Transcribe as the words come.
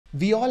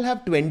We all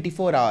have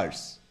 24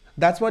 hours.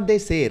 That's what they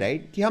say,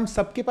 right? कि हम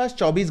सबके पास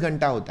 24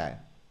 घंटा होता है.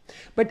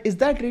 But is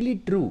that really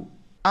true?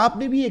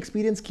 आपने भी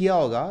experience किया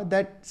होगा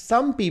that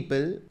some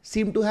people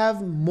seem to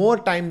have more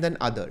time than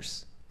others.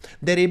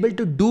 They're able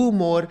to do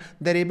more,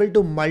 they're able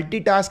to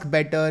multitask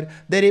better,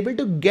 they're able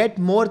to get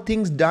more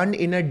things done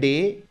in a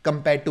day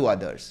compared to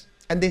others.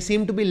 And they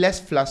seem to be less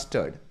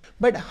flustered.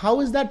 But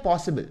how is that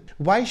possible?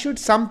 Why should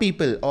some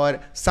people or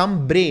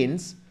some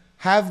brains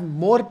have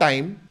more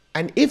time?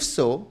 And if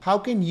so, how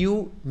can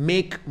you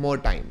make more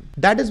time?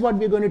 That is what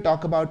we're going to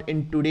talk about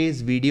in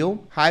today's video.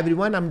 Hi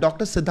everyone, I'm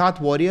Dr.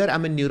 Siddharth Warrior.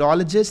 I'm a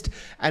neurologist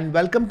and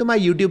welcome to my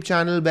YouTube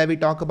channel where we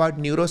talk about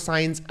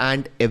neuroscience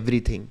and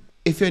everything.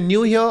 If you're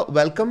new here,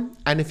 welcome.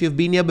 And if you've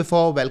been here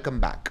before, welcome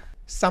back.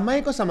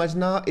 समय को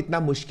समझना इतना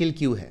मुश्किल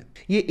क्यों है?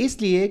 ये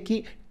इसलिए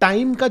कि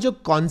टाइम का जो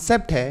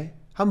कॉन्सेप्ट है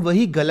हम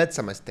वही गलत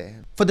समझते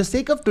हैं. For the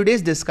sake of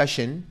today's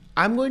discussion,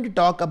 I'm going to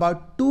talk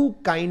about two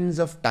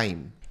kinds of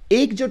time.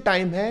 एक जो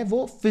टाइम है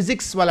वो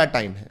फिजिक्स वाला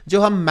टाइम है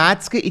जो हम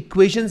मैथ्स के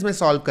इक्वेशंस में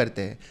सॉल्व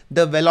करते हैं. द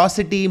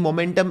वेलोसिटी,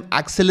 मोमेंटम,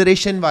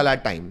 एक्सेलरेशन वाला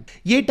टाइम.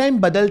 ये टाइम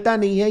बदलता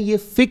नहीं है, ये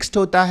फिक्स्ड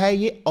होता है,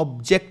 ये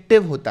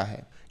ऑब्जेक्टिव होता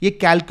है, ये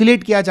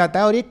कैलकुलेट किया जाता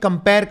है और ये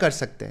कंपेयर कर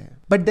सकते हैं.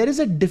 But there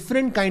is a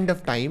different kind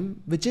of time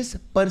which is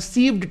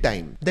perceived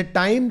time, the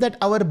time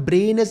that our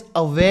brain is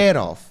aware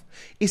of.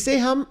 इसे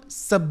हम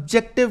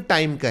सब्जेक्टिव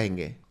टाइम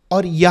कहेंगे.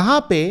 और यहां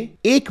पे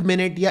 1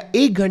 मिनट या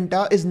 1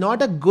 घंटा is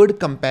not a good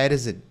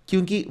comparison,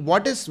 क्योंकि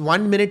what is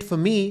 1 minute for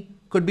me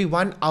could be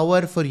 1 hour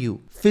for you.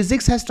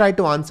 Physics has tried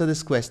to answer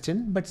this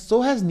question, but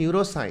so has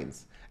neuroscience.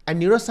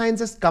 And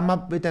neuroscience has come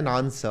up with an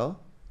answer,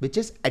 which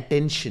is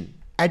attention.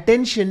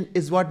 Attention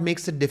is what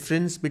makes the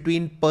difference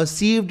between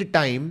perceived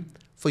time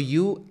for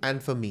you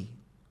and for me.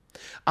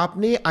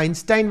 आपने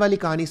Einstein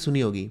वाली कहानी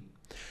सुनी होगी.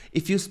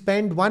 If you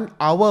spend 1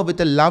 hour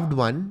with a loved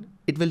one,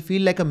 it will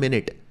feel like a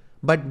minute.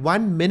 But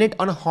 1 minute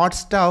on a hot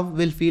stove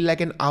will feel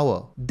like an hour.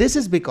 This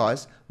is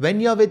because when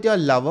you're with your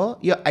lover,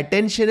 your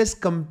attention is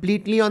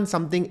completely on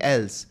something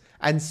else.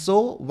 And so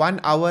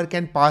 1 hour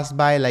can pass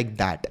by like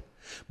that.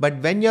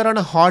 But when you're on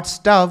a hot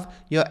stove,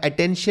 your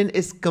attention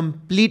is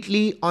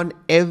completely on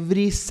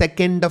every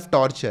second of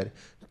torture.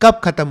 कब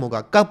खत्म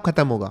होगा? कब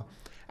खत्म होगा?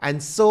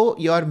 And so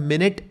your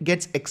minute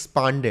gets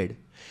expanded.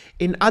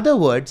 In other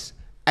words,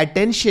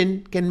 attention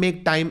can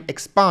make time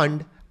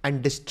expand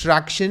and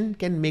distraction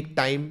can make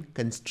time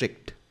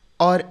constrict.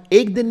 और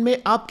एक दिन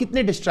में आप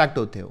कितने distract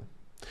होते हो?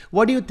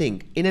 What do you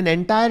think? In an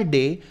entire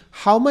day,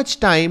 how much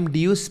time do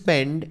you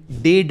spend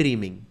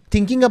daydreaming?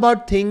 Thinking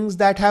about things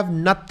that have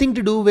nothing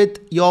to do with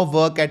your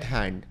work at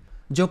hand.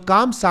 जो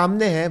काम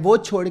सामने है वो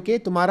छोड़ के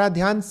तुम्हारा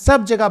ध्यान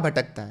सब जगह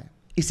भटकता है.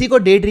 इसी को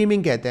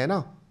daydreaming कहते हैं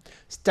ना.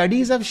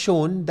 Studies have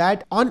shown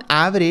that on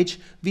average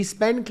we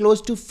spend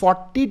close to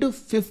 40 to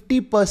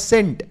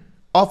 50%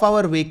 of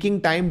our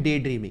waking time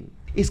daydreaming.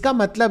 इसका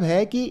मतलब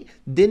है कि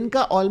दिन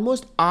का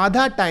ऑलमोस्ट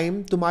आधा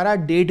टाइम तुम्हारा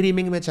डे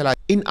ड्रीमिंग में चला.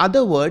 In other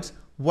words,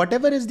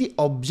 whatever is the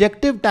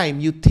objective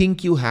time you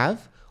think you have,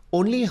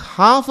 only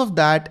half of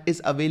that is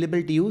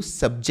available to you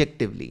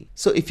subjectively.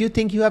 So if you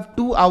think you have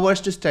 2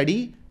 hours to study,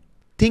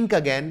 think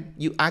again,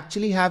 you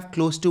actually have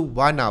close to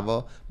 1 hour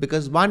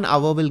because 1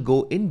 hour will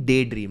go in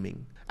daydreaming.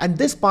 And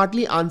this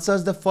partly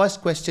answers the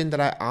first question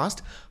that I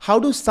asked. How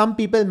do some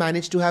people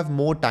manage to have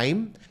more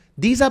time?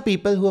 These are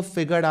people who have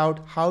figured out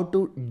how to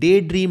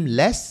daydream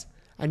less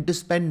and to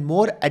spend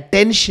more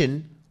attention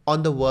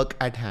on the work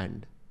at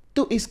hand.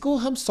 तो इसको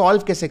हम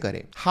solve कैसे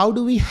करें? How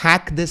do we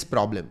hack this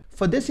problem?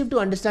 For this you have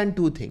to understand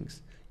two things.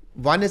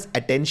 One is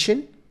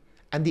attention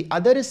and the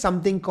other is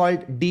something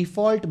called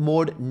default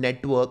mode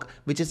network,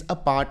 which is a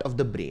part of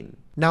the brain.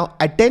 Now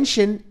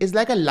attention is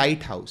like a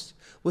lighthouse.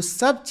 वो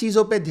सब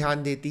चीज़ों पे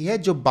ध्यान देती है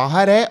जो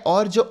बाहर है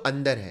और जो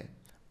अंदर है.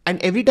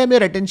 And every time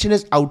your attention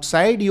is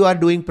outside, you are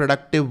doing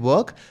productive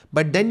work,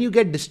 but then you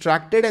get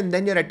distracted and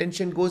then your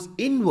attention goes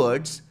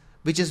inwards,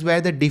 which is where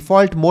the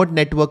default mode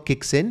network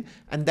kicks in,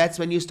 and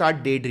that's when you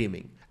start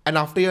daydreaming. And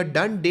after you're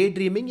done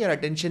daydreaming, your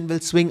attention will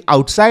swing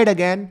outside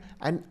again,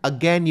 and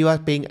again you are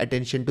paying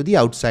attention to the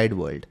outside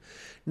world.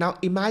 Now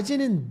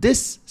imagine in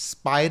this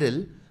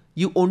spiral,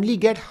 you only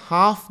get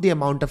half the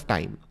amount of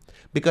time,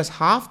 because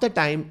half the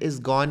time is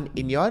gone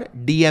in your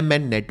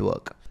DMN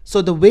network.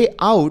 So the way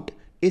out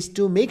is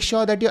to make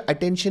sure that your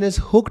attention is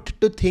hooked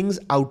to things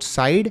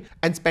outside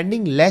and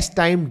spending less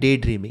time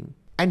daydreaming.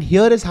 And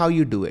here is how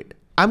you do it.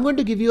 I'm going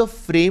to give you a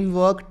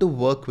framework to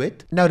work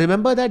with. Now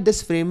remember that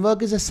this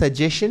framework is a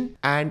suggestion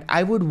and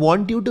I would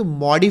want you to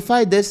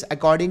modify this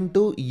according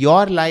to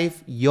your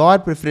life, your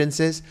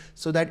preferences,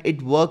 so that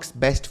it works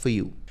best for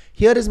you.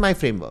 Here is my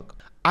framework.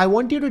 I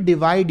want you to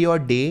divide your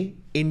day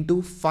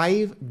into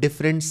 5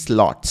 different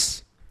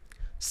slots.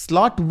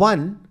 Slot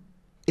 1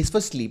 is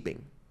for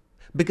sleeping,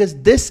 because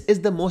this is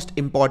the most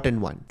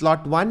important one.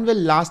 Slot 1 will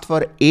last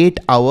for 8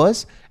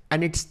 hours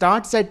and it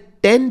starts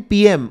at 10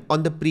 p.m.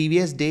 on the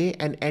previous day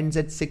and ends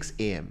at 6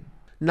 a.m.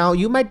 Now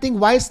you might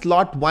think, why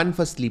slot 1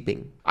 for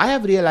sleeping? I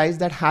have realized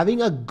that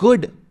having a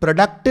good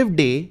productive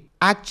day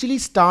actually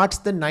starts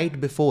the night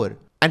before,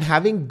 and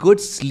having good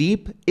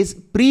sleep is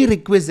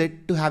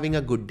prerequisite to having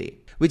a good day.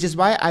 which is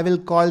why I will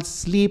call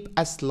sleep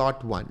as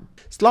slot 1.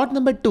 Slot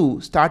number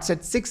 2 starts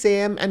at 6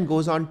 a.m. and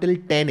goes on till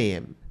 10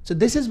 a.m. So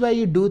this is where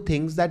you do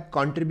things that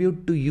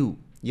contribute to you,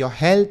 your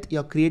health,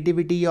 your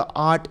creativity, your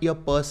art, your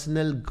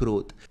personal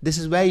growth. This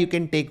is where you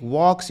can take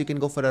walks, you can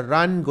go for a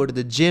run, go to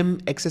the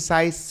gym,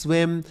 exercise,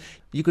 swim.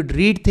 You could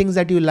read things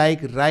that you like,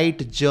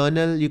 write,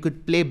 journal, you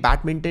could play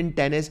badminton,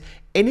 tennis,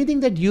 anything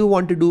that you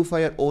want to do for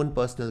your own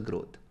personal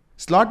growth.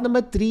 Slot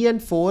number 3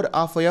 and 4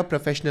 are for your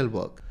professional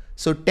work.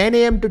 So 10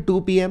 a.m. to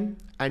 2 p.m.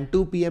 and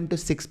 2 p.m. to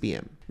 6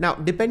 p.m. Now,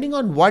 depending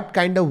on what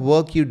kind of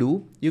work you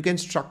do, you can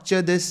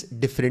structure this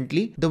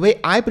differently. The way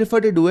I prefer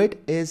to do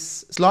it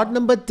is slot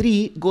number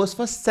 3 goes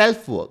for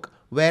self-work,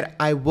 where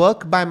I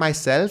work by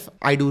myself.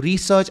 I do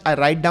research, I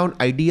write down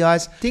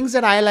ideas, things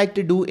that I like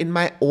to do in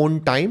my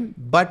own time,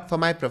 but for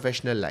my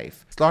professional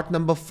life. Slot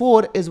number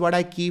 4 is what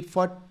I keep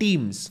for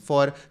teams,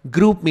 for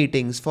group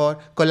meetings, for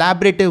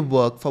collaborative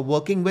work, for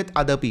working with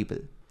other people.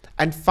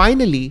 And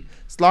finally,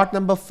 slot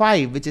number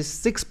 5, which is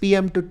 6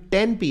 p.m. to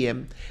 10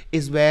 p.m.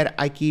 is where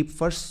I keep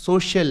for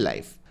social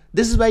life.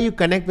 This is where you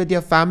connect with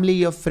your family,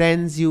 your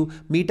friends, you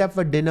meet up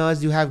for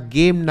dinners, you have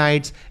game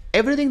nights,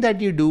 everything that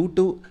you do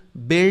to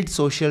build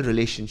social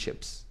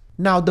relationships.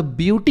 Now, the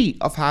beauty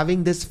of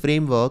having this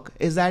framework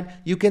is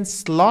that you can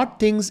slot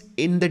things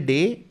in the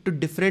day to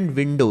different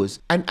windows.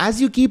 And as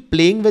you keep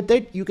playing with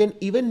it, you can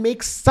even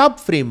make sub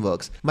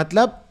frameworks.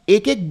 Matlab,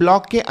 एक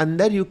block के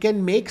अंदर you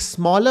can make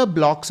smaller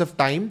blocks of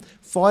time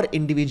for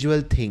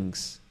individual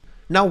things.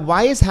 Now,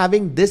 why is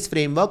having this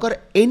framework or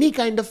any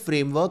kind of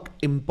framework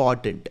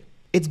important?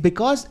 It's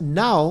because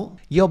now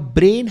your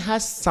brain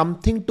has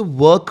something to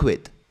work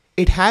with.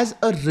 It has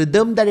a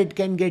rhythm that it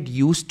can get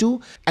used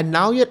to, and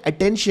now your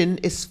attention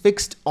is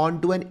fixed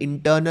onto an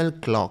internal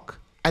clock.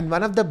 And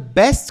one of the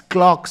best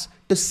clocks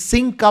to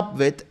sync up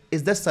with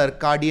is the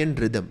circadian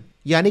rhythm.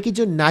 यानी कि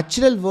जो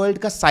natural world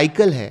का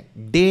cycle है,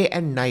 day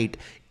and night,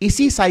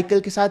 इसी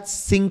cycle के साथ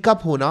sync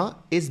up होना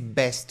is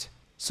best.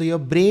 So your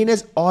brain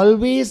is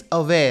always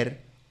aware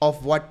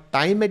of what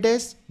time it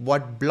is,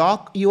 what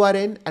block you are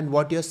in, and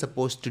what you're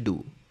supposed to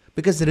do.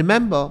 Because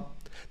remember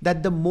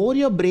that the more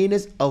your brain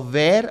is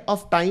aware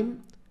of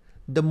time,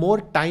 the more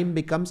time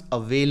becomes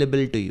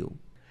available to you.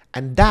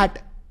 And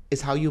that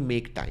is how you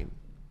make time.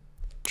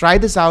 Try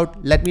this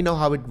out. Let me know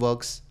how it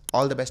works.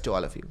 All the best to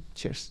all of you.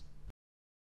 Cheers.